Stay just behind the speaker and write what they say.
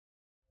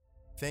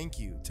Thank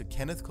you to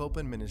Kenneth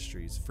Copeland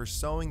Ministries for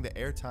sowing the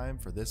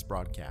airtime for this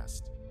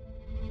broadcast.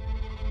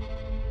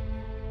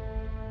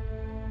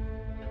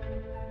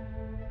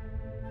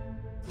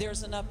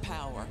 There's enough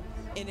power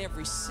in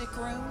every sick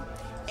room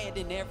and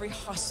in every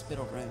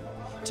hospital room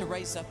to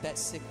raise up that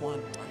sick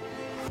one.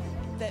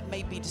 That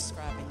may be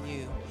describing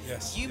you.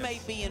 Yes. You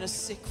may be in a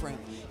sick room.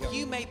 Yep.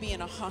 You may be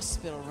in a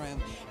hospital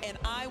room. And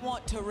I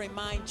want to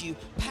remind you,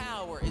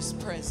 power is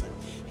present.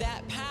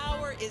 That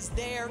power is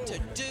there to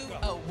do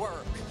a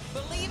work.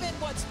 Believe in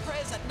what's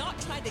present, not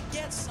trying to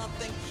get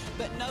something,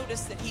 but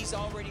notice that He's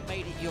already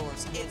made it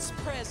yours. It's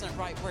present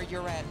right where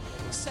you're at.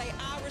 Say,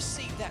 I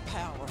receive that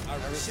power. I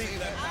receive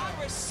that power.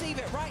 I receive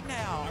it right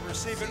now. I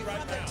receive it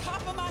right now. From the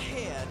top of my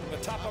head. The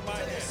top of my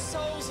head. The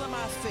soles of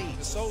my feet.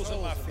 The soles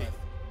of my feet.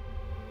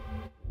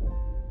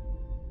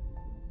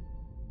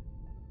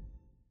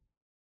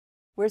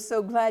 We're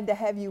so glad to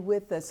have you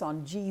with us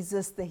on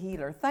Jesus the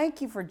Healer. Thank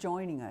you for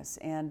joining us.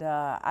 And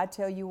I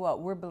tell you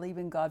what, we're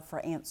believing God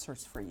for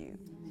answers for you,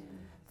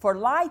 for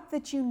light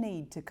that you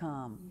need to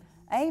come.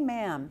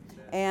 Amen.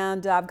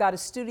 And I've got a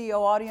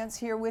studio audience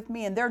here with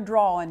me, and they're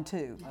drawing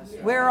too.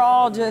 We're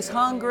all just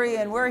hungry,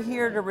 and we're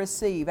here to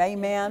receive.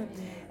 Amen.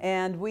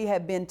 And we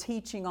have been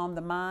teaching on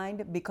the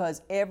mind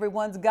because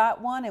everyone's got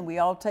one, and we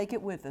all take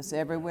it with us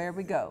everywhere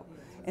we go.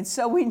 And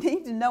so we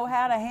need to know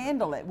how to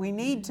handle it. We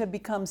need to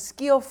become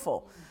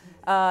skillful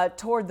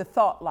toward the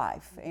thought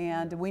life,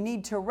 and we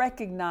need to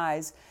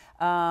recognize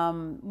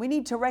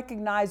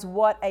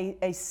what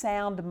a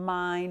sound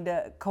mind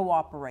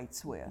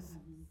cooperates with.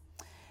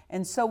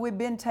 And so we've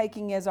been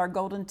taking as our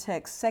golden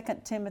text 2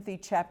 Timothy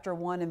chapter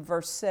 1 and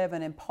verse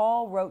 7. And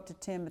Paul wrote to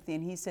Timothy,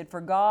 and he said, "For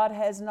God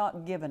has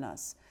not given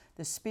us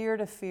the spirit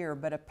of fear,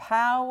 but a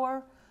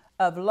power,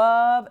 of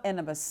love, and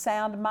of a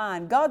sound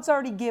mind." God's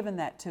already given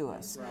that to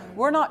us.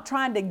 We're not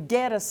trying to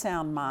get a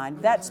sound mind.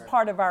 That's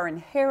part of our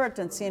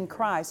inheritance in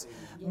Christ.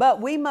 But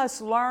we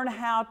must learn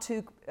how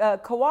to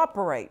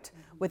cooperate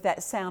with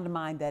that sound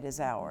mind that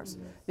is ours.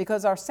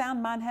 Because our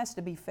sound mind has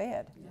to be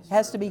fed. It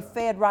has to be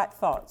fed right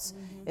thoughts.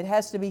 It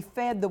has to be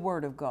fed the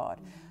Word of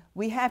God.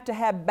 We have to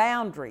have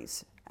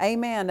boundaries.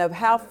 Amen. Of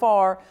how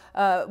far,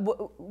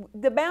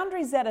 the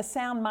boundaries that a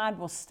sound mind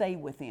will stay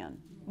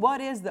within.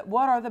 What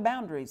are the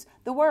boundaries?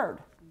 The Word.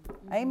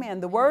 Amen.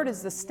 The Word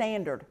is the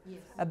standard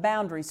of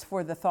boundaries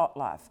for the thought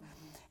life.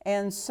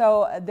 And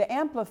so the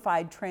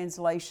Amplified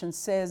Translation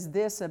says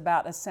this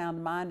about a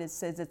sound mind. It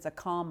says it's a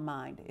calm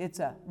mind. It's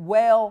a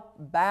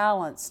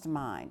well-balanced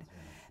mind.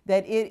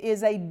 That it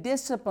is a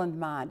disciplined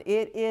mind.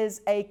 It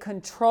is a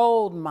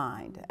controlled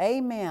mind.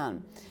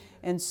 Amen.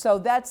 And so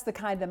that's the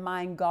kind of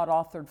mind God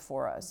authored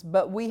for us.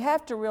 But we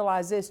have to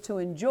realize this, to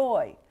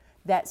enjoy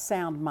that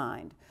sound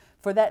mind.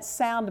 For that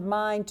sound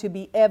mind to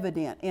be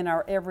evident in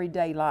our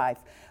everyday life,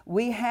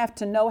 we have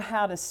to know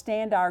how to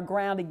stand our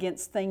ground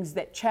against things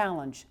that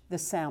challenge the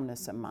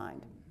soundness of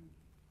mind.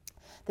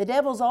 The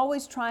devil's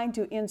always trying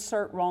to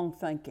insert wrong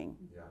thinking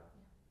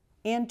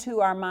into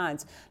our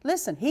minds.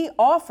 Listen, he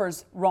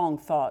offers wrong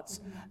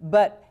thoughts,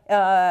 but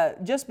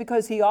just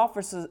because he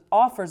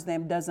offers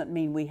them doesn't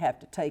mean we have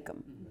to take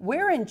them.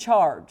 We're in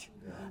charge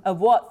of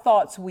what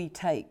thoughts we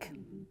take.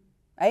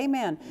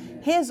 Amen.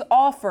 His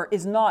offer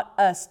is not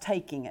us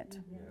taking it.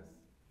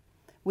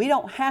 We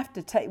don't have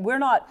to take,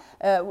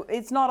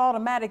 it's not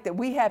automatic that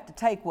we have to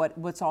take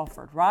what's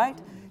offered, right?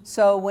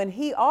 So when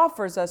He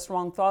offers us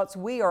wrong thoughts,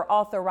 we are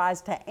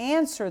authorized to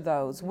answer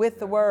those with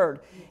the Word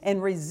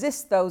and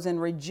resist those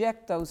and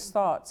reject those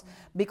thoughts,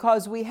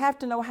 because we have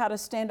to know how to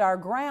stand our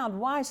ground.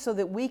 Why? So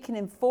that we can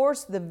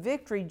enforce the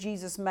victory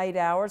Jesus made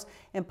ours,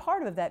 and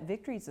part of that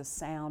victory is a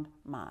sound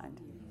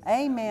mind.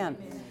 Amen.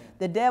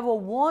 The devil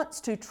wants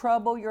to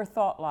trouble your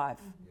thought life.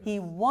 He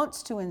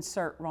wants to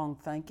insert wrong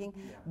thinking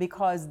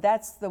because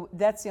that's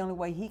the only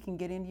way he can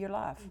get into your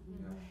life.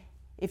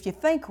 If you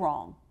think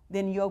wrong,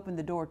 then you open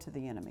the door to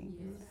the enemy.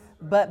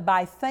 But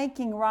by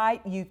thinking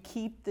right, you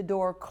keep the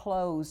door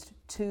closed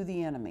to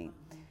the enemy.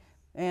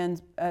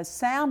 And a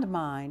sound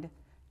mind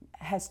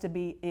has to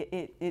be,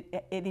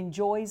 it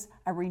enjoys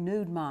a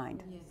renewed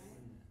mind.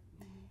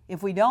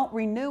 If we don't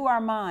renew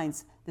our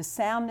minds, the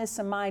soundness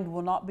of mind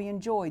will not be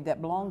enjoyed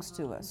that belongs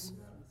to us.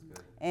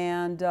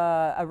 And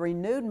a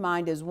renewed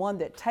mind is one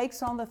that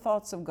takes on the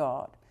thoughts of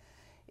God.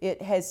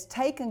 It has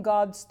taken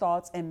God's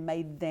thoughts and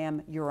made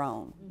them your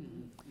own.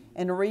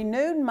 And a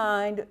renewed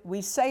mind,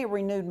 we say a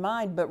renewed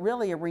mind, but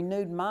really a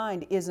renewed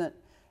mind isn't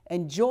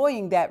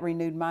enjoying that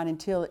renewed mind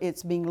until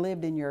it's being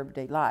lived in your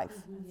everyday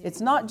life. It's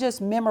not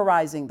just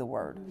memorizing the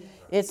Word.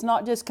 It's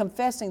not just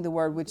confessing the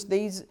Word, which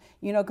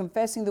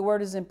confessing the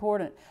Word is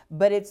important,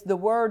 but it's the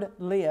Word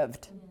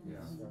lived.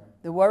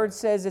 The Word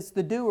says it's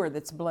the doer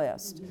that's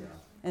blessed.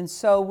 And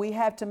so we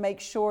have to make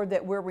sure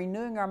that we're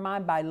renewing our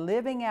mind by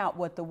living out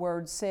what the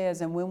Word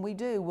says. And when we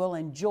do, we'll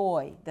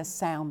enjoy the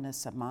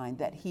soundness of mind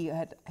that He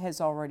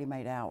has already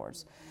made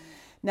ours.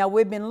 Now,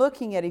 we've been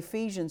looking at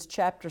Ephesians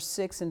chapter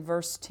 6 and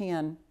verse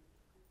 10.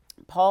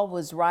 Paul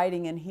was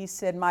writing and he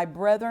said, "My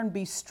brethren,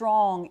 be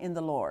strong in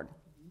the Lord,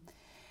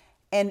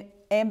 and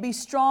be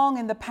strong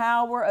in the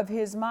power of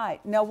His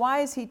might." Now, why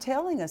is he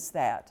telling us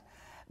that?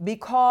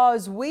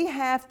 because we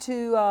have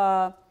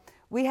to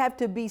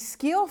be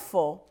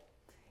skillful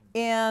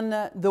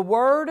in the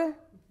Word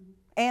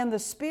and the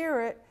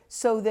Spirit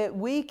so that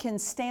we can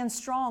stand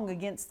strong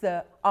against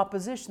the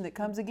opposition that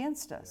comes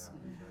against us.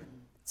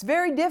 It's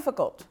very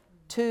difficult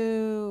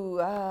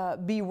to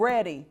be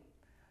ready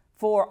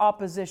for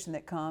opposition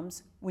that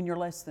comes when you're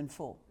less than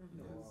full.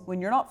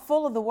 When you're not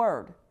full of the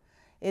Word,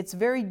 it's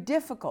very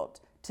difficult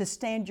to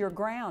stand your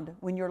ground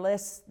when you're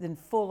less than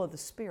full of the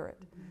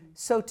Spirit.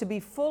 So to be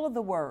full of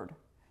the Word,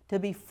 to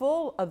be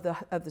full of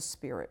the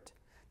Spirit,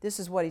 this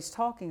is what he's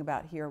talking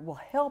about here, will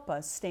help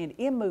us stand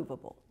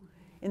immovable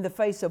in the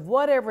face of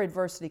whatever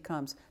adversity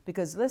comes.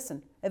 Because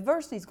listen,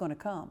 adversity is going to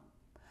come,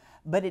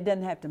 but it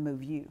doesn't have to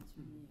move you.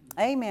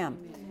 Amen.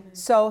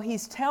 So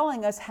he's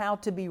telling us how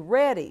to be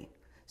ready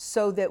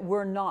so that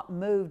we're not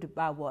moved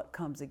by what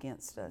comes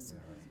against us.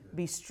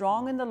 Be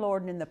strong in the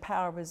Lord and in the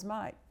power of His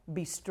might.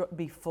 Be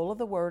full of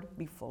the Word,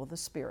 be full of the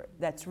Spirit.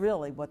 That's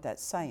really what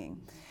that's saying.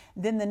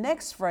 Then the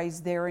next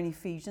phrase there in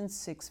Ephesians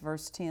 6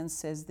 verse 10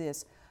 says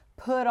this,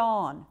 put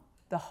on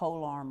the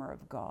whole armor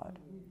of God,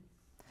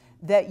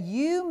 that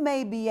you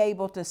may be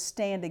able to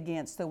stand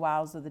against the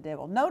wiles of the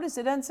devil. Notice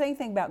it doesn't say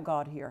anything about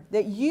God here,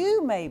 that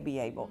you may be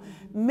able.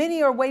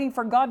 Many are waiting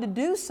for God to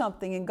do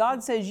something, and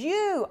God says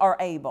you are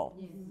able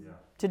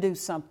to do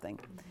something.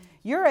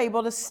 You're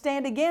able to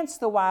stand against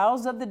the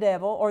wiles of the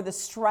devil, or the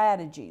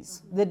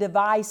strategies, the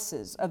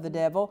devices of the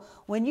devil,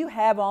 when you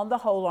have on the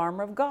whole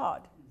armor of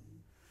God.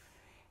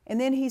 And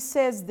then he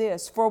says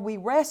this, for we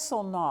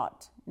wrestle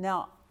not.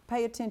 Now,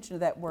 pay attention to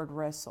that word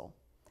wrestle.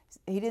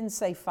 He didn't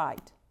say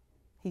fight.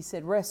 He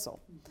said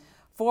wrestle.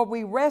 For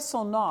we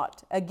wrestle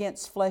not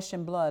against flesh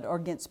and blood or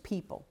against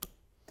people,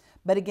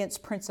 but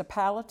against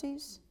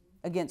principalities,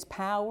 against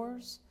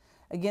powers,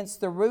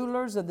 against the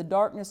rulers of the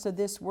darkness of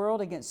this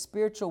world, against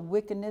spiritual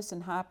wickedness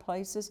in high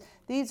places.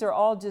 These are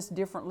all just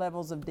different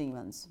levels of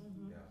demons.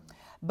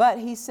 But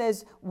he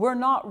says,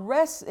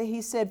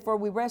 he said, for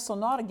we wrestle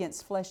not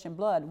against flesh and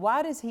blood.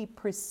 Why does he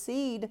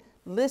precede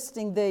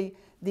listing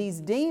these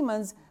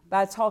demons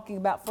by talking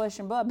about flesh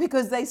and blood?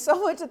 Because they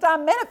so much of the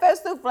time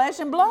manifest through flesh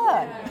and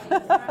blood.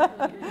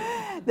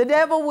 The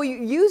devil will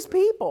use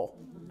people.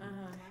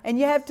 And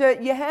you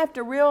have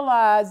to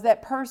realize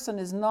that person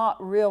is not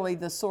really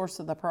the source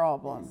of the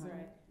problem.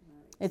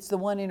 It's the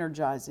one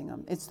energizing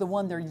them. It's the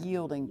one they're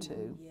yielding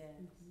to.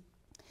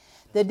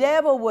 The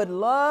devil would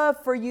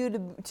love for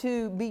you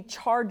to be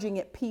charging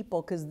at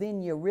people, because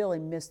then you really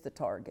miss the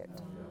target.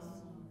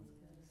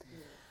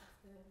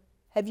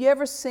 Have you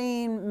ever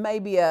seen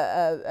maybe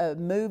a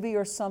movie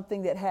or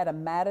something that had a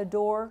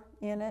matador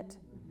in it?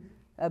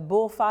 A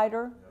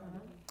bullfighter?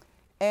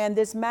 And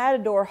this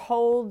matador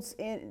holds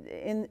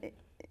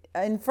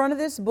in front of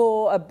this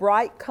bull a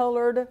bright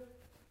colored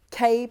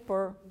cape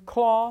or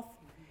cloth,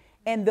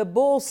 and the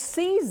bull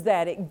sees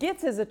that. It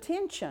gets his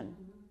attention.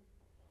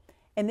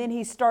 And then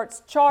he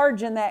starts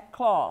charging that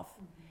cloth.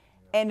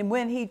 And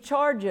when he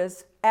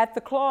charges at the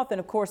cloth, and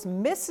of course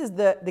misses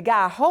the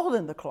guy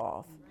holding the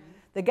cloth,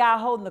 the guy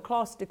holding the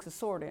cloth sticks a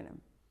sword in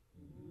him.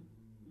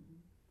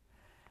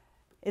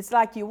 It's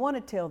like you want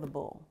to tell the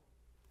bull,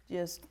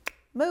 just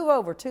move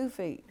over 2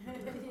 feet.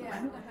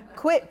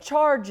 Quit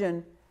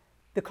charging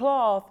the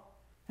cloth.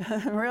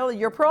 Really,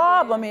 your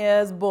problem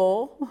is,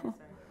 bull,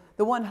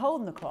 the one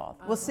holding the cloth.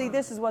 Well, see,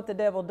 this is what the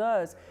devil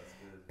does.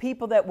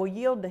 People that will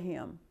yield to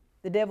him,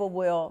 the devil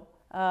will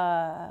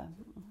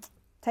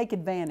take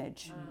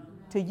advantage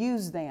to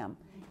use them.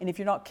 And if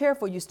you're not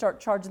careful, you start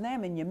charging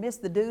them and you miss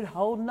the dude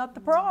holding up the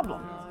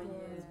problem.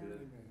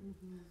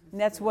 And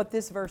that's what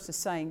this verse is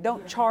saying.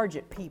 Don't charge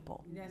at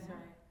people.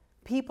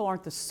 People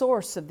aren't the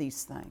source of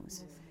these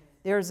things.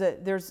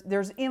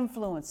 There's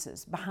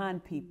influences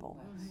behind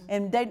people.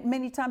 And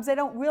many times they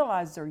don't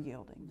realize they're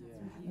yielding.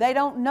 They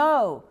don't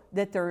know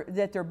that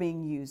they're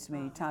being used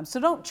many times. So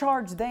don't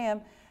charge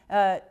them.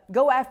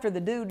 Go after the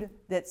dude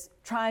that's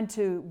trying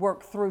to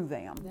work through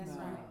them. That's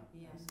right.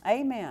 Yes.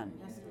 Amen.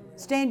 Yes.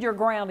 Stand your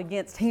ground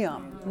against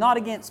him, not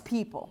against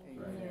people.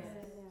 Yes.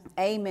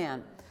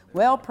 Amen.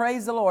 Well,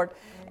 praise the Lord.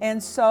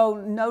 And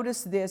so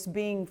notice this,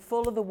 being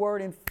full of the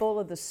Word and full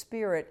of the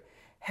Spirit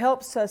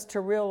helps us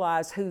to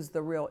realize who's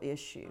the real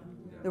issue.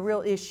 The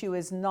real issue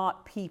is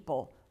not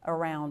people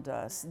around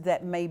us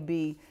that may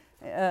be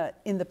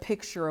in the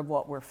picture of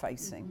what we're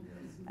facing.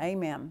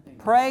 Amen.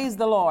 Praise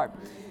the Lord.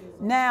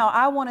 Now,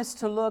 I want us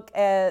to look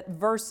at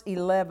verse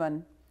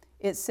 11.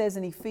 It says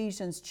in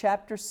Ephesians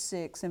chapter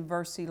 6 and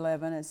verse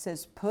 11, it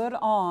says, put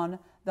on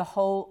the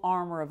whole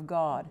armor of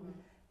God.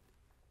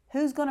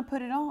 Who's going to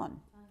put it on?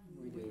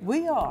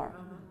 We are.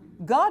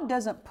 God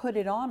doesn't put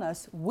it on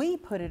us. We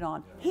put it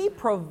on. He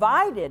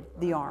provided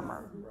the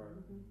armor.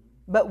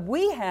 But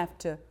we have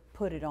to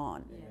put it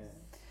on.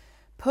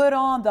 Put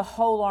on the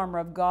whole armor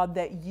of God,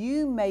 that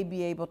you may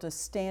be able to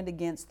stand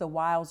against the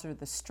wiles or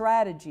the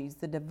strategies,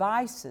 the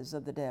devices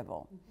of the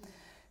devil.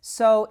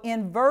 So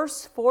in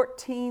verse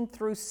 14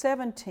 through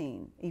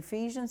 17,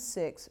 Ephesians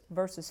 6,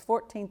 verses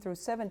 14 through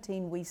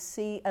 17, we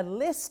see a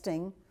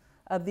listing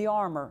of the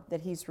armor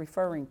that he's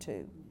referring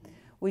to.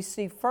 We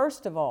see,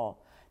 first of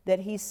all, that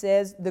he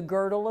says the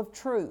girdle of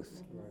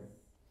truth.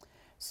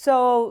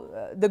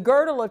 So the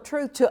girdle of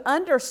truth, to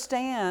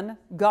understand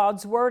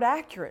God's Word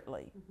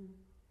accurately.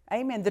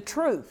 Amen. The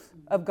truth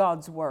of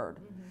God's Word.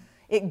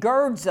 It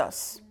girds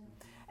us.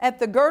 At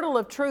the girdle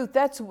of truth,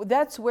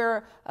 that's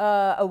where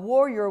a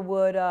warrior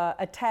would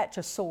attach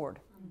a sword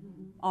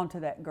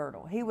onto that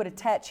girdle. He would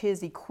attach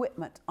his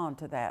equipment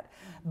onto that.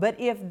 But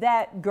if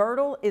that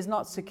girdle is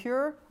not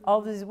secure, all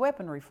of his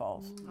weaponry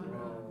falls.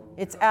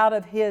 It's out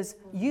of his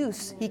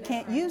use. He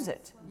can't use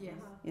it,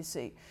 you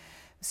see.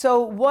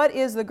 So what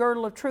is the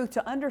girdle of truth?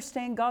 To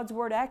understand God's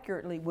Word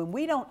accurately. When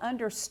we don't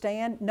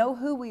know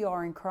who we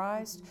are in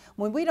Christ,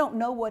 when we don't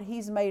know what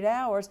He's made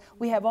ours,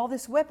 we have all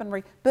this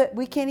weaponry, but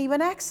we can't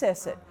even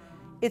access it.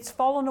 It's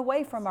fallen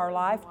away from our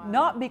life,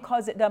 not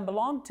because it doesn't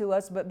belong to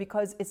us, but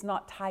because it's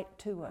not tight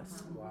to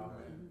us.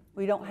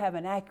 We don't have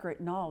an accurate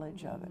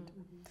knowledge of it.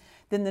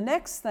 Then the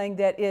next thing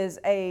that is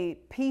a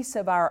piece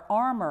of our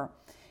armor,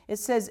 it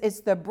says it's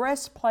the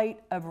breastplate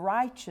of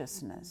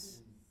righteousness.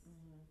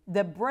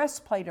 The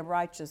breastplate of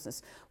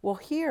righteousness. Well,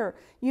 here,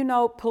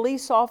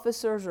 police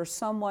officers or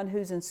someone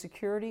who's in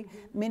security,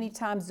 many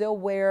times they'll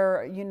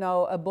wear,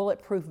 a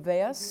bulletproof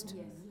vest.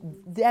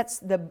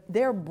 That's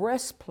their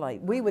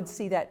breastplate. We would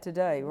see that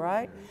today,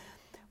 right?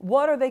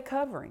 What are they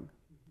covering?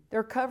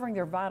 They're covering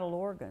their vital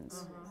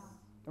organs,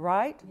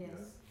 right?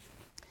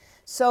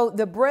 So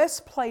the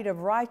breastplate of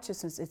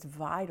righteousness, it's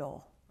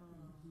vital.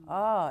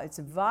 It's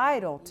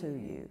vital to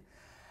you.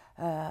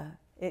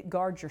 It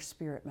guards your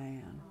spirit,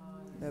 man.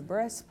 The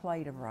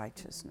breastplate of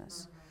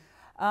righteousness.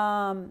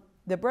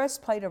 The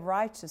breastplate of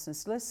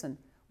righteousness, listen,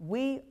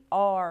 we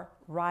are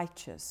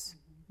righteous,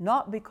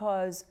 not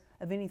because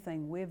of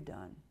anything we've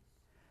done,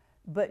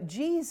 but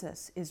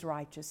Jesus is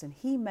righteous, and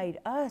He made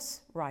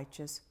us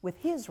righteous with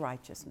His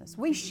righteousness.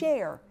 We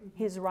share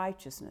His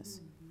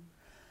righteousness.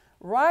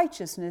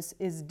 Righteousness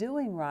is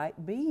doing right,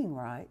 being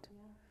right.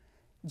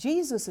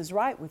 Jesus is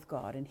right with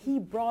God, and He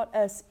brought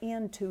us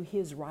into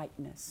His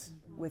rightness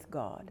with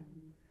God.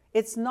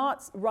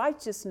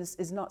 Righteousness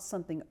is not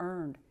something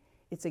earned.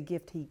 It's a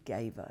gift He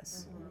gave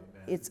us.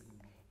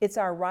 It's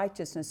our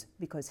righteousness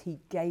because He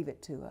gave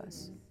it to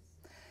us.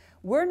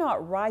 We're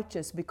not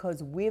righteous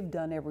because we've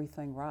done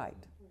everything right.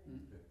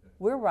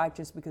 We're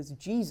righteous because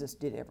Jesus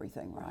did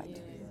everything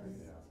right.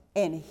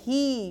 And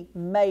He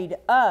made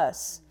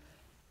us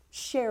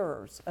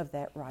sharers of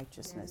that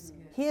righteousness.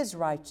 His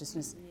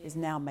righteousness is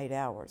now made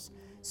ours.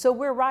 So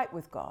we're right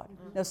with God.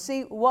 Now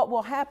see what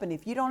will happen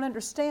if you don't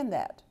understand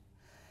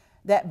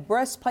that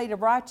breastplate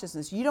of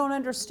righteousness. You don't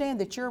understand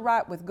that you're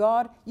right with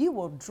God. You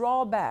will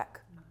draw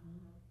back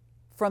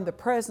from the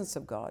presence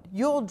of God.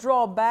 You'll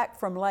draw back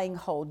from laying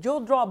hold. You'll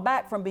draw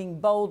back from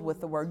being bold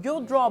with the Word. You'll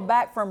draw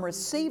back from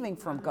receiving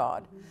from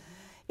God.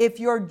 If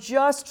you're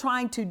just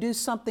trying to do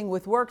something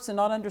with works and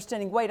not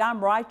understanding, wait,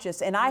 I'm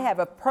righteous and I have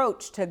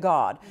approach to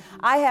God.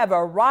 I have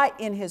a right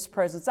in His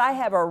presence. I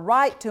have a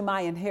right to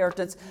my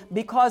inheritance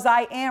because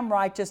I am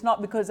righteous,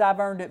 not because I've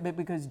earned it, but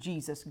because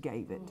Jesus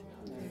gave it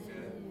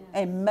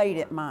and made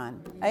it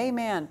mine.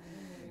 Amen.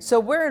 So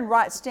we're in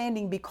right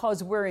standing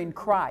because we're in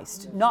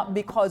Christ, not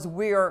because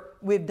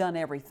we've done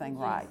everything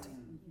right.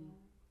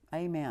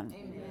 Amen.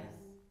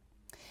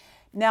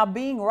 Now,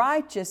 being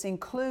righteous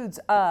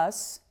includes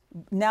us,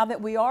 now that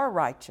we are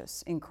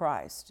righteous in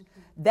Christ,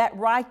 that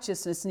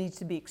righteousness needs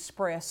to be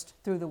expressed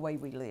through the way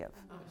we live.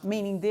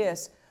 Meaning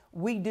this,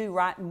 we do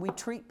right and we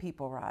treat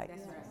people right.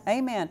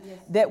 Amen.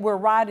 That we're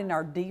right in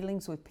our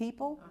dealings with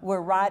people.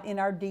 We're right in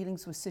our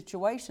dealings with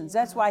situations.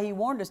 That's why He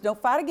warned us, don't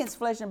fight against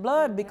flesh and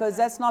blood, because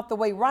that's not the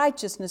way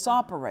righteousness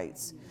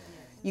operates.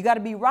 You got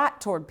to be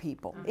right toward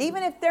people.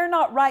 Even if they're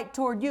not right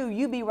toward you,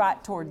 you be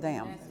right toward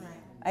them.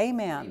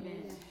 Amen.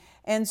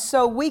 And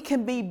so we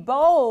can be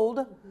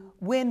bold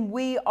when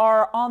we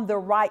are on the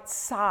right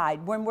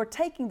side, when we're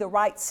taking the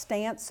right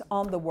stance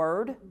on the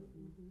Word.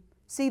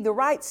 See, the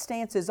right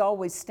stance is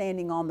always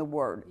standing on the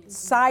Word,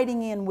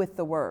 siding in with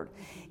the Word.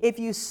 If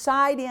you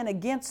side in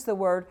against the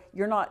Word,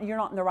 you're not in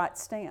the right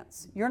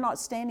stance. You're not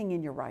standing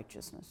in your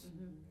righteousness.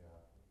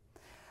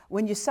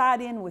 When you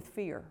side in with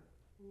fear,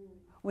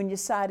 when you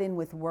side in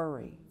with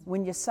worry,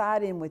 when you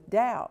side in with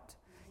doubt,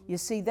 you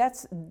see,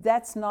 that's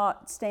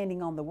not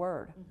standing on the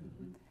Word.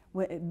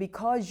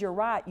 Because you're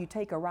right, you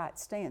take a right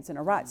stance. And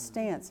a right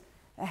stance,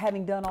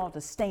 having done all to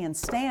stand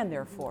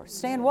therefore.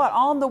 Stand what?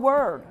 On the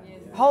Word.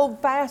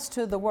 Hold fast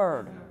to the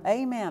Word.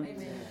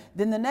 Amen.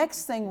 Then the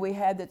next thing we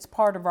have that's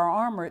part of our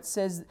armor, it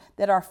says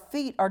that our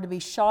feet are to be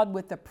shod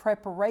with the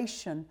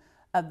preparation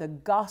of the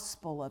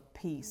gospel of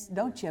peace.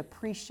 Don't you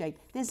appreciate,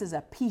 this is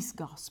a peace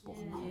gospel.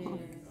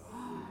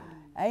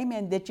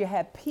 Amen. That you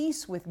have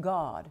peace with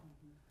God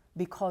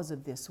because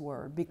of this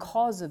Word,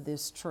 because of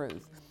this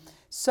truth.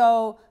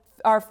 So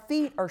our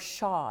feet are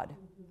shod.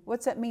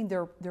 What's that mean?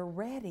 They're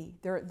ready.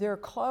 They're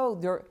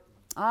clothed.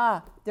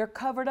 They're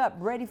covered up,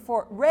 ready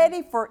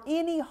for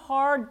any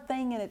hard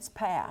thing in its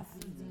path.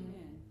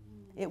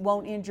 It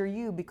won't injure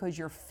you because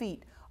your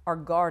feet are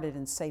guarded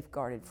and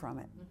safeguarded from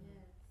it.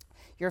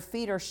 Your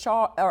feet are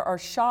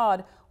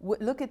shod.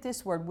 Look at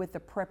this word, with the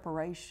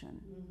preparation.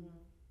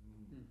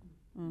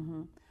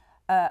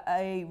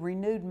 A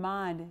renewed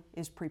mind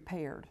is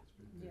prepared.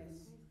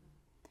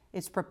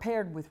 It's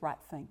prepared with right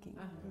thinking.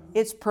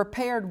 It's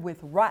prepared with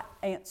right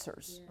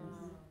answers.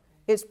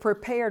 It's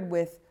prepared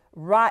with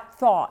right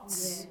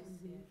thoughts.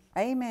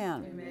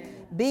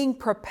 Amen. Being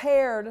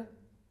prepared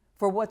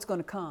for what's going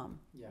to come.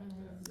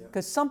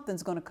 Because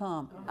something's going to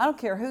come. I don't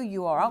care who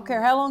you are. I don't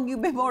care how long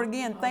you've been born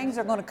again. Things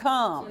are going to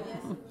come.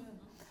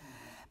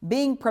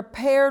 Being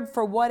prepared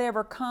for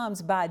whatever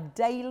comes by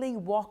daily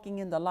walking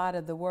in the light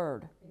of the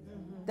Word.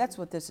 That's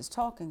what this is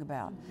talking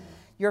about.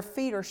 Your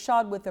feet are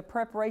shod with the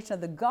preparation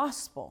of the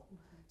gospel.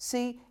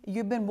 See,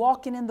 you've been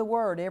walking in the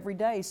Word every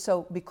day.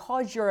 So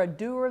because you're a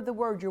doer of the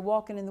Word, you're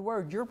walking in the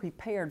Word, you're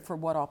prepared for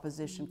what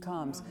opposition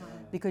comes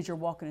because you're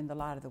walking in the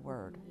light of the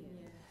Word.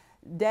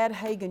 Dad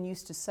Hagin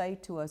used to say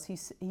to us, he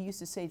used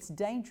to say, it's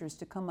dangerous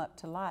to come up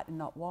to light and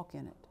not walk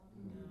in it.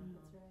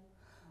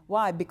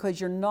 Why?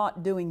 Because you're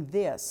not doing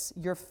this.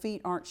 Your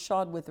feet aren't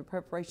shod with the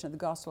preparation of the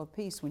gospel of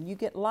peace. When you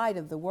get light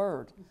of the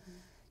Word,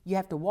 you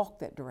have to walk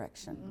that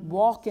direction.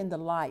 Walk in the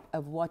light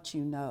of what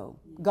you know.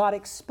 God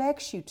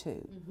expects you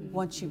to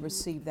once you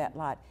receive that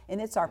light. And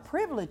it's our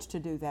privilege to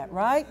do that,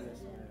 right?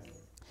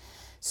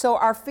 So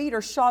our feet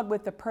are shod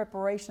with the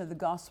preparation of the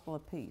gospel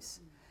of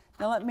peace.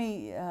 Now let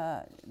me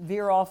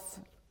veer off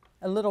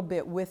a little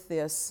bit with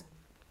this.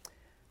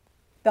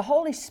 The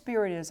Holy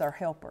Spirit is our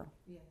helper.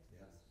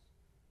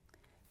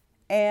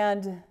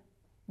 And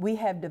we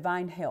have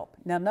divine help.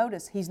 Now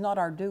notice, He's not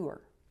our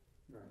doer.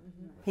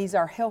 He's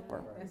our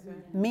helper.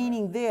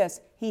 Meaning this,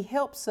 He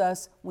helps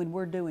us when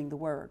we're doing the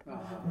Word.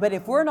 But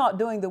if we're not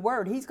doing the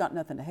Word, He's got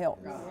nothing to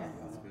help.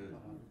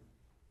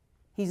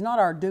 He's not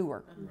our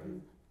doer.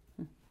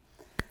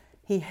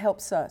 He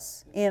helps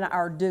us in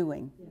our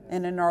doing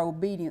and in our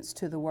obedience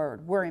to the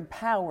Word. We're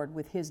empowered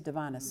with His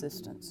divine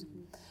assistance.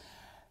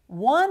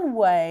 One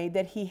way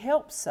that He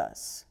helps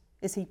us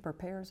is He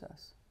prepares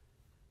us.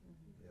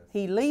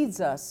 He leads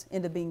us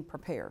into being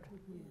prepared.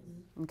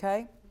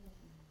 Okay?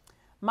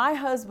 My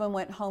husband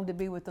went home to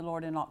be with the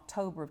Lord in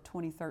October of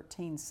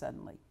 2013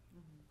 suddenly.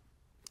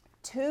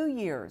 2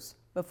 years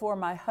before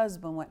my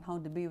husband went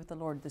home to be with the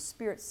Lord, the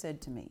Spirit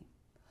said to me,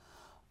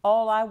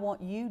 all I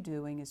want you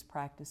doing is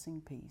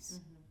practicing peace.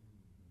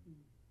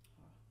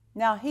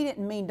 Now, He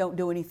didn't mean don't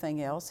do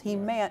anything else. He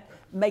meant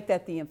make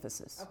that the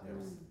emphasis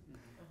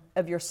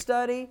of your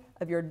study,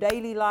 of your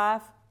daily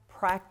life.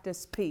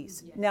 Practice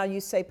peace. Now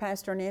you say,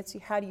 Pastor Nancy,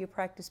 how do you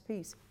practice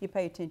peace? You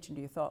pay attention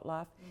to your thought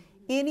life.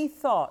 Any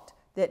thought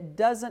that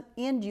doesn't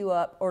end you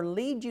up or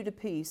lead you to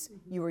peace,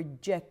 you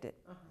reject it.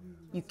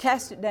 You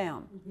cast it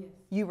down.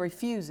 You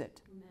refuse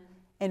it.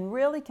 And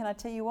really, can I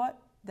tell you what?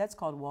 That's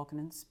called walking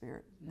in the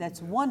Spirit.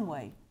 That's one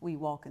way we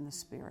walk in the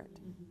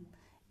Spirit,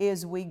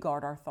 is we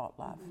guard our thought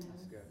life.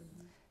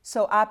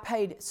 So I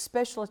paid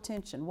special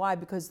attention. Why?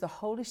 Because the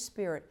Holy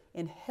Spirit,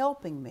 in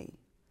helping me,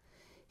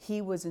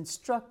 He was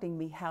instructing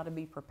me how to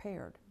be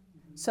prepared.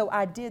 So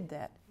I did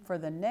that. For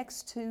the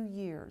next 2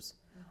 years,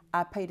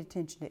 I paid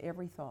attention to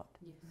every thought.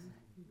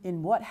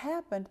 And what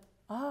happened?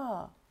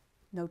 No,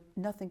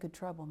 nothing could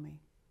trouble me.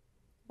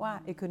 Why?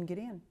 It couldn't get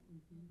in.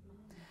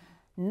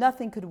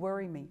 Nothing could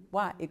worry me.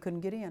 Why? It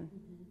couldn't get in.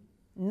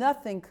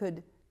 Nothing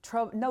could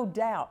trouble, no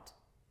doubt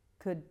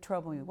could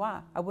trouble me.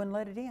 Why? I wouldn't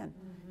let it in.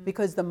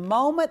 Because the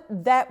moment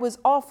that was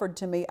offered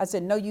to me, I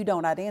said, no, you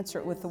don't. I'd answer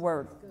it with the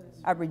Word.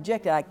 I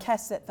rejected it. I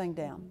cast that thing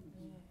down.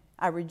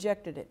 I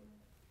rejected it.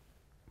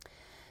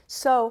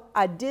 So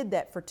I did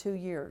that for 2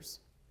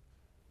 years.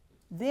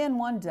 Then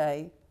one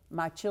day,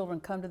 my children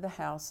come to the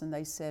house and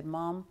they said,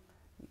 Mom,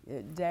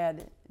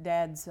 Dad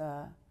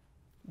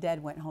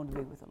went home to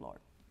be with the Lord.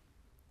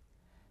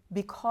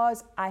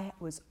 Because I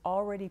was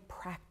already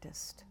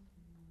practiced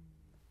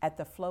at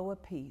the flow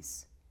of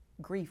peace,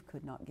 grief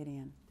could not get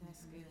in.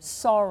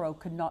 Sorrow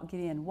could not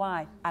get in.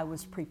 Why? I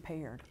was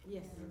prepared.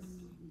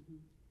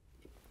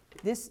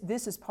 This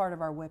is part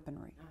of our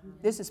weaponry.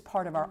 This is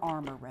part of our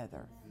armor,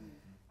 rather.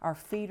 Our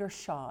feet are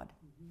shod.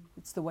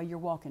 It's the way you're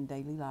walking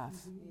daily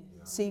life.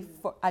 See,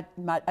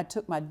 I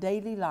took my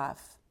daily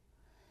life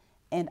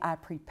and I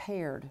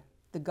prepared.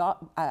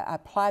 I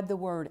applied the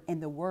Word,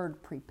 and the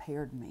Word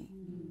prepared me.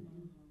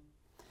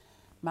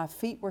 My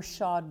feet were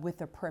shod with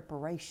a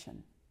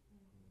preparation.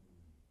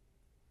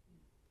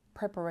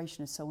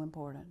 Preparation is so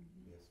important.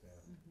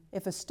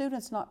 If a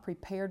student's not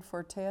prepared for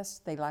a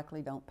test, they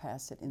likely don't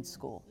pass it in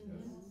school.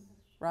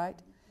 Right?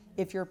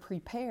 If you're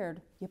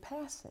prepared, you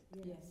pass it.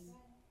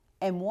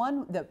 And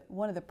one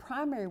of the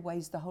primary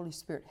ways the Holy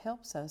Spirit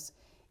helps us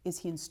is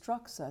He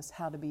instructs us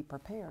how to be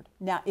prepared.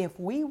 Now, if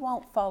we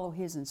won't follow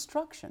His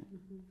instruction,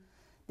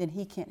 then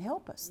He can't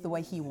help us the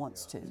way He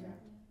wants to.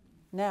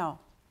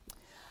 Now,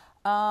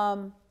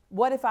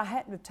 what if I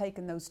hadn't have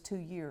taken those 2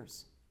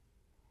 years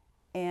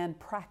and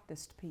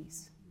practiced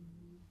peace,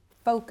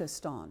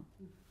 focused on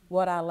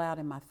what I allowed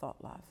in my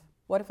thought life?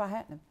 What if I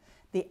hadn't have?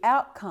 The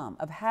outcome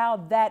of how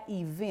that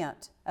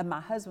event of my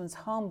husband's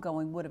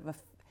homegoing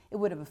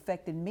would have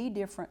affected me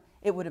different.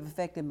 It would have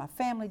affected my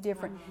family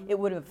different. It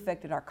would have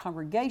affected our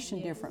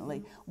congregation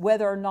differently,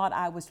 whether or not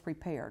I was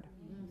prepared.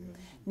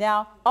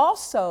 Now,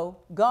 also,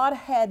 God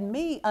had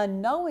me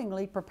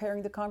unknowingly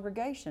preparing the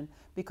congregation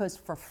because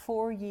for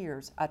 4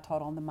 years I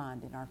taught on the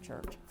mind in our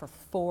church. For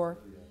 4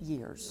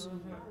 years.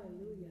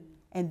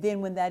 And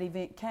then when that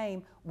event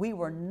came, we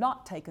were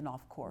not taken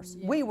off course.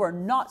 We were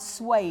not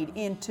swayed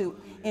into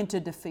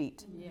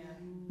defeat.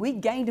 We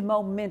gained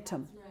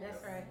momentum.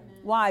 That's right.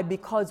 Why?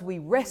 Because we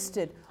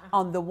rested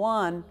on the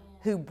one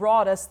who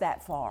brought us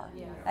that far.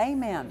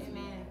 Amen.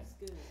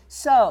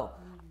 So,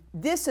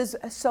 this is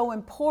so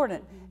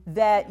important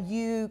that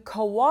you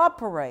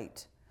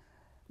cooperate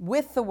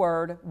with the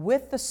Word,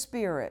 with the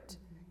Spirit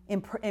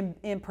in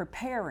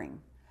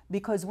preparing.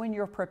 Because when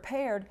you're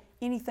prepared,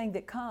 anything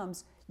that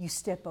comes, you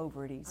step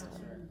over it easily.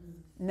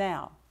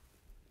 Now,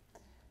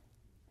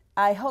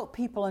 I hope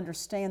people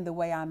understand the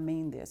way I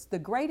mean this. The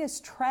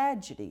greatest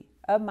tragedy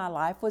of my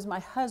life was my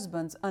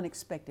husband's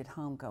unexpected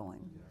homegoing.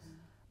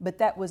 But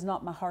that was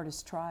not my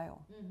hardest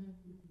trial.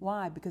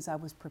 Why? Because I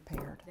was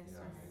prepared.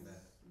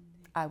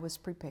 I was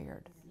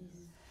prepared.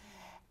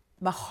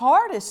 My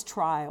hardest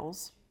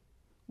trials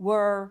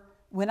were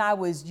when I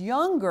was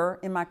younger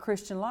in my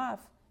Christian life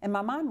and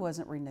my mind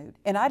wasn't renewed.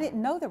 And I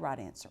didn't know the right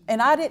answer.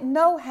 And I didn't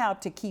know how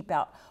to keep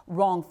out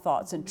wrong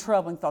thoughts and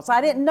troubling thoughts.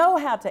 I didn't know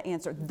how to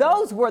answer.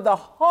 Those were the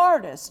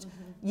hardest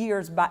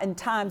years and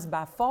times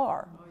by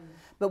far.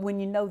 But when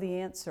you know the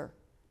answer,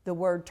 the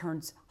Word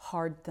turns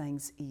hard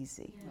things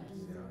easy.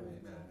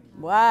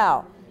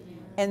 Wow.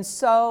 And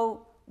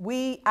so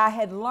I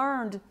had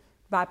learned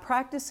by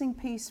practicing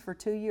peace for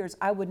 2 years,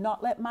 I would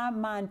not let my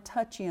mind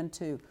touch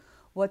into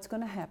what's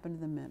going to happen to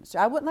the ministry.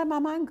 I wouldn't let my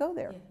mind go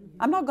there.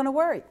 I'm not going to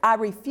worry. I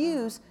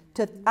refuse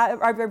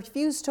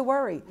to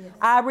worry.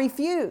 I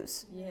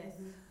refuse.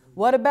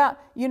 What about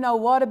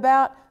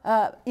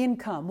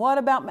income? What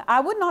about, I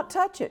would not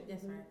touch it.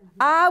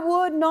 I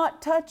would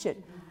not touch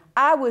it.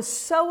 I was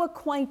so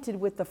acquainted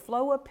with the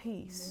flow of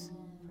peace.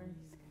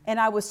 And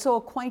I was so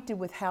acquainted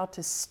with how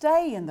to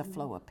stay in the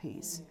flow of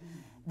peace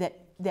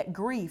that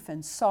grief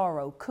and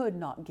sorrow could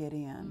not get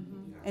in.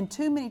 And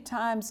too many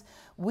times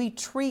we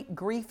treat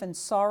grief and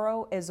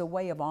sorrow as a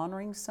way of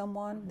honoring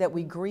someone, that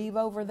we grieve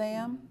over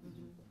them.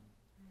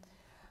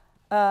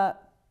 But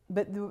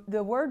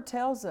the Word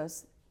tells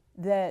us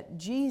that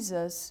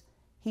Jesus,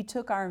 He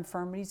took our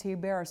infirmities, He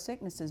bare our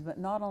sicknesses, but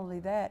not only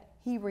that,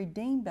 He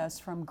redeemed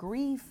us from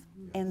grief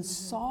and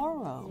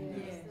sorrow.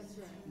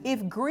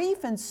 If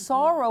grief and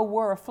sorrow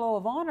were a flow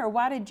of honor,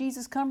 why did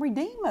Jesus come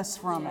redeem us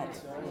from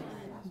it?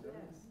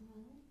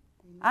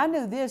 I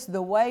knew this,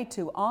 the way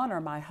to honor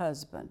my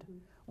husband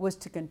was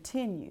to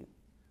continue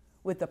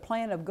with the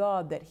plan of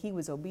God that he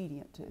was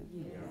obedient to.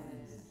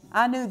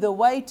 I knew the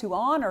way to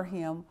honor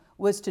him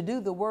was to do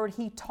the Word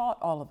He taught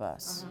all of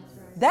us.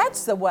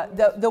 That's the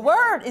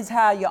Word is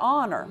how you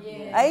honor.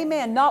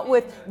 Amen. Not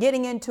with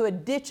getting into a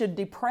ditch of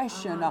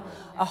depression, a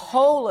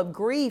hole of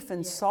grief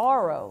and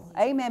sorrow.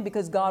 Amen.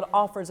 Because God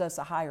offers us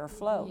a higher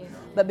flow.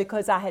 But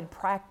because I had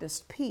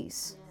practiced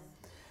peace.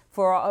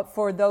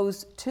 For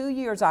those 2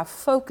 years, I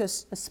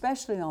focused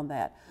especially on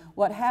that.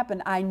 What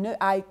happened,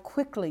 I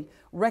quickly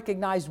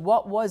recognized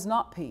what was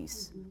not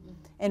peace.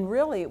 And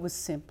really, it was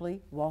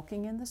simply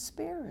walking in the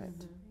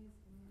Spirit.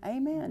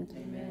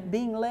 Amen.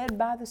 Being led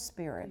by the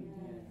Spirit.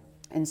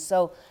 And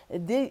so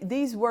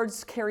these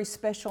words carry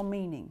special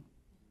meaning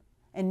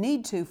and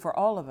need to for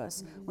all of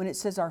us when it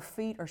says our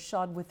feet are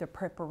shod with the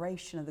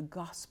preparation of the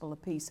gospel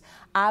of peace.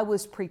 I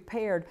was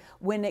prepared.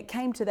 When it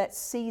came to that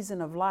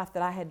season of life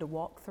that I had to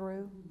walk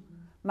through,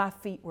 my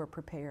feet were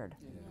prepared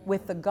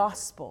with the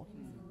gospel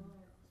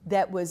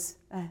that was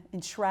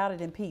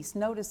enshrouded in peace.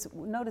 Notice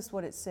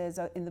what it says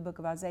in the book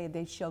of Isaiah.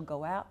 They shall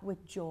go out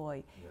with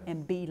joy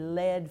and be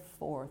led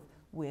forth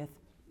with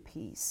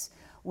peace.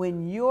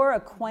 When you're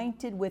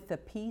acquainted with the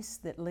peace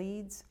that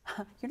leads,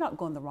 you're not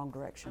going the wrong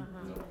direction.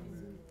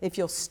 If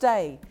you'll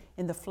stay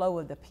in the flow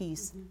of the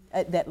peace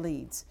that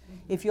leads.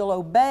 If you'll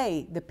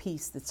obey the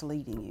peace that's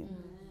leading you.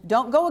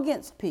 Don't go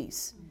against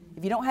peace.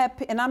 If you don't have,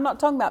 and I'm not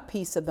talking about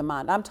peace of the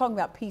mind. I'm talking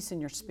about peace in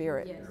your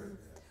spirit.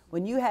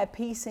 When you have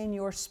peace in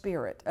your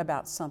spirit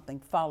about something,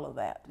 follow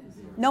that.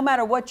 No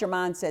matter what your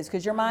mind says,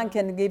 because your mind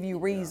can give you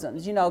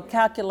reasons,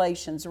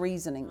 calculations,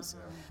 reasonings.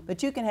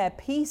 But you can have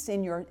peace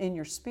in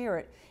your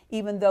spirit,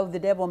 even though the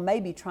devil may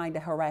be trying to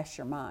harass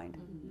your mind.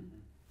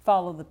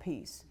 Follow the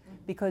peace.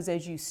 Because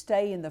as you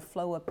stay in the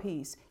flow of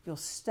peace, you'll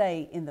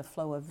stay in the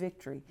flow of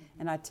victory.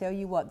 And I tell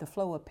you what, the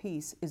flow of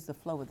peace is the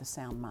flow of the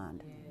sound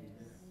mind.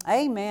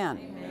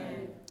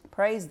 Amen.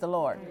 Praise the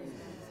Lord.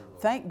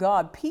 Thank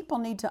God. People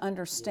need to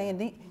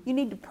understand. You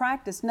need to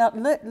practice. Now,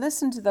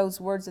 listen to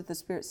those words that the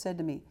Spirit said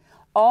to me.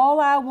 All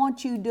I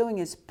want you doing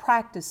is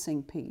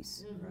practicing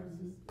peace.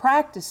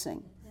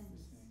 Practicing.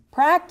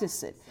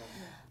 Practice it.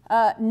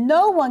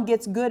 No one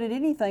gets good at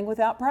anything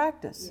without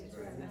practice.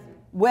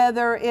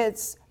 Whether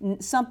it's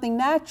something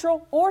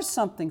natural or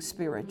something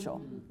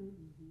spiritual.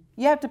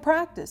 You have to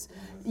practice.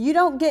 You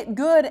don't get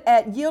good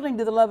at yielding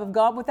to the love of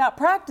God without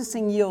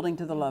practicing yielding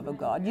to the love of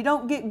God. You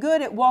don't get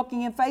good at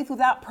walking in faith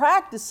without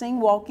practicing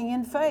walking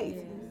in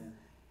faith.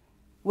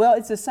 Well,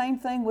 it's the same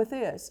thing with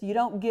this. You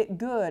don't get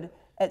good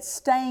at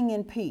staying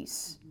in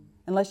peace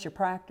unless you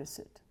practice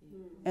it.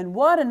 And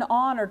what an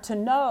honor to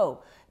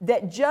know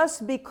that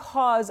just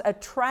because a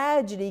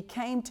tragedy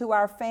came to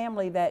our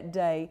family that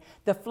day,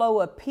 the flow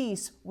of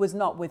peace was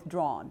not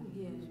withdrawn.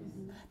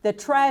 The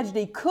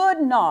tragedy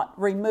could not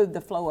remove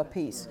the flow of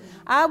peace.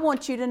 I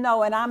want you to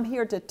know, and I'm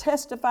here to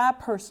testify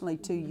personally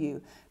to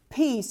you,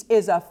 peace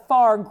is a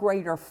far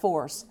greater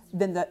force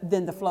than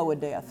the flow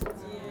of death.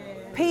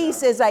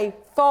 Peace is a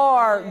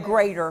far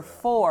greater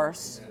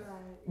force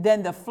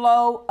than the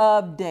flow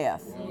of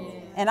death.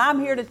 And I'm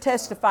here to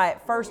testify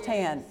it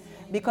firsthand,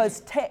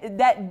 because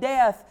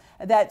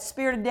that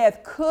spirit of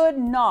death could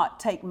not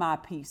take my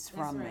peace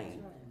from me.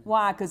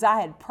 Why? Because I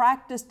had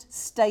practiced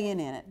staying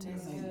in it.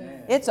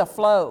 It's a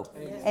flow,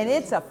 and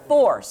it's a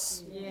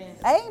force.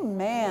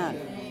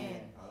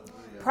 Amen.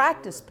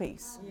 Practice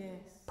peace.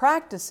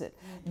 Practice it.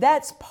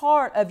 That's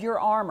part of your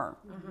armor.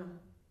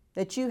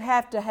 That you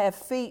have to have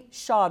feet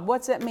shod.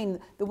 What's that mean?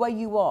 The way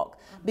you walk.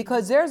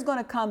 Because there's going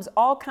to come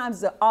all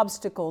kinds of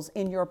obstacles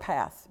in your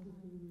path.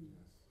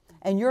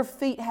 And your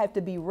feet have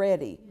to be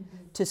ready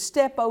to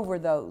step over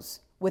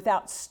those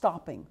without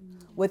stopping,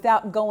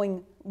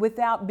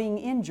 without being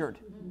injured.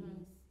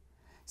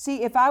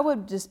 See, if I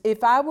would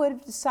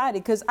have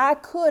decided, because I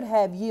could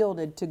have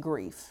yielded to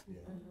grief.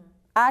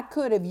 I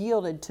could have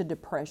yielded to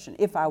depression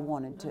if I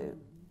wanted to.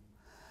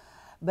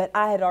 But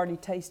I had already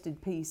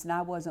tasted peace, and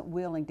I wasn't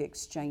willing to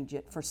exchange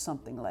it for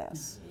something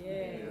less.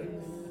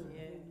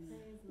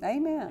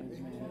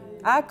 Amen.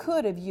 I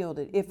could have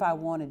yielded if I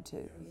wanted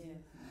to.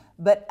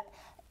 But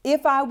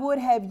if I would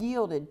have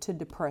yielded to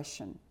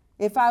depression,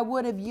 if I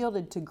would have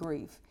yielded to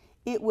grief,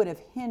 it would have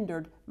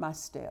hindered my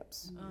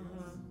steps.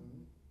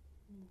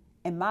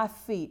 And my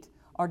feet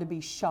are to be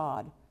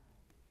shod,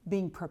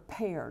 being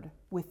prepared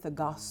with the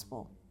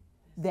gospel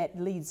that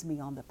leads me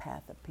on the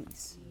path of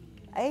peace.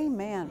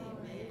 Amen.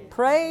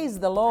 Praise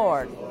the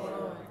Lord.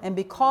 And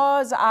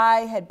because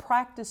I had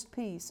practiced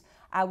peace,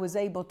 I was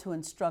able to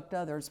instruct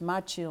others,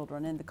 my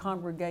children and the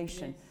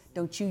congregation.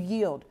 Don't you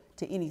yield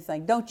to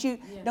anything. Don't you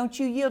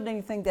yield to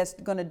anything that's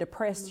going to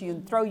depress you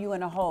and throw you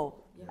in a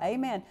hole.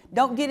 Amen.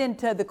 Don't get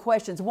into the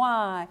questions.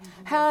 Why?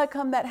 How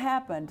come that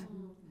happened?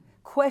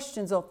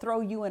 Questions will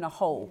throw you in a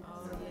hole.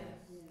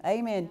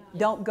 Amen.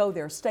 Don't go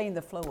there. Stay in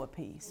the flow of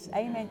peace.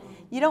 Amen.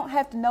 You don't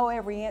have to know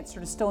every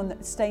answer to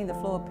stay in the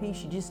flow of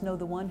peace. You just know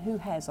the one who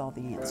has all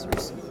the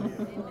answers.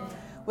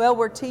 Well,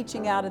 we're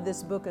teaching out of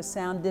this book, A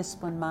Sound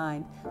Disciplined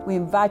Mind. We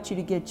invite you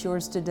to get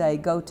yours today.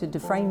 Go to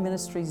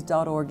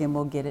DufresneMinistries.org and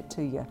we'll get it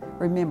to you.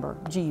 Remember,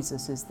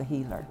 Jesus is the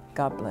healer.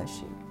 God bless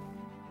you.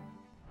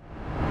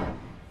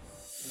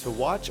 To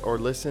watch or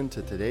listen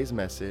to today's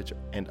message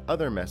and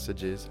other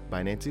messages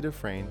by Nancy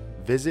Dufresne,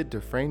 visit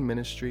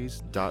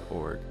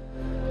DufresneMinistries.org.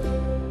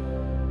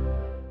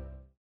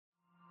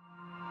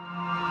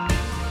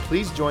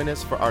 Please join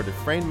us for our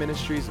Dufresne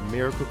Ministries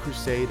Miracle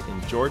Crusade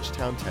in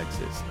Georgetown,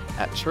 Texas,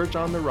 at Church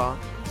on the Rock,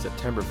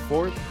 September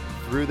 4th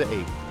through the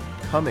 8th.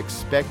 Come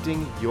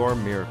expecting your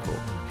miracle.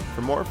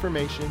 For more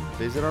information,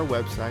 visit our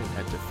website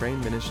at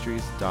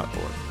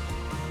DufresneMinistries.org.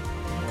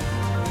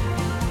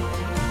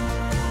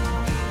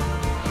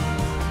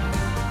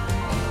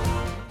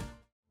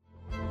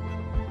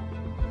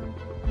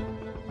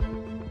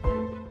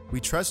 We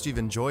trust you've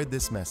enjoyed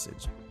this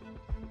message.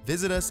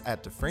 Visit us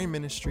at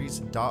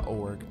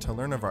DufresneMinistries.org to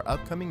learn of our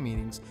upcoming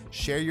meetings,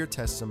 share your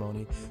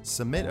testimony,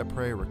 submit a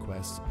prayer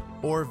request,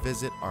 or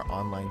visit our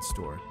online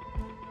store.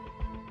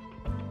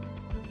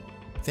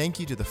 Thank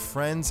you to the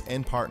friends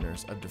and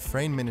partners of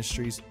Dufresne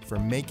Ministries for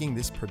making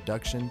this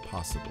production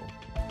possible.